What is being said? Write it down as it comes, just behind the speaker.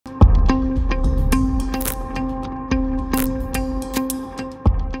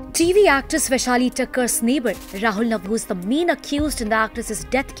TV actress Vaishali Takkar's neighbour, Rahul Navlani, who is the main accused in the actress's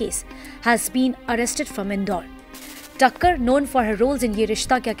death case, has been arrested from Indore. Takkar, known for her roles in Ye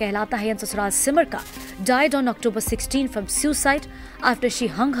Rishta Kya Kehlata Hai and Sasural Simar Ka, died on October 16 from suicide after she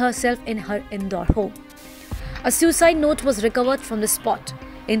hung herself in her Indore home. A suicide note was recovered from the spot.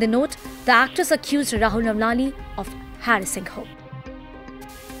 In the note, the actress accused Rahul Navlani of harassing her.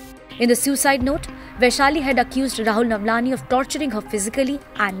 In the suicide note, Vaishali had accused Rahul Navlani of torturing her physically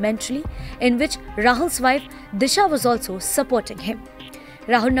and mentally, in which Rahul's wife Disha was also supporting him.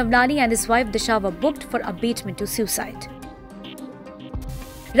 Rahul Navlani and his wife Disha were booked for abatement to suicide.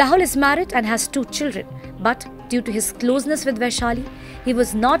 Rahul is married and has 2 children, but due to his closeness with Vaishali, he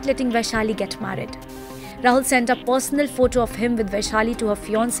was not letting Vaishali get married. Rahul sent a personal photo of him with Vaishali to her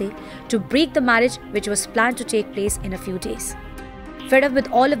fiancé to break the marriage, which was planned to take place in a few days. Fed up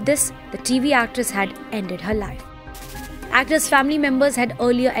with all of this, the TV actress had ended her life. Actress' family members had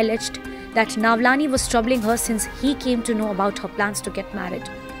earlier alleged that Navlani was troubling her since he came to know about her plans to get married.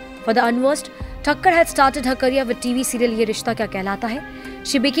 For the unversed, Takkar had started her career with TV serial Ye Rishta Kya Kehlata Hai.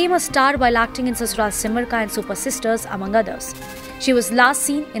 She became a star while acting in Sasural Simar Ka and Super Sisters, among others. She was last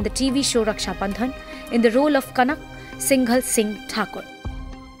seen in the TV show Raksha Bandhan in the role of Kanak Singhal Singh Thakur.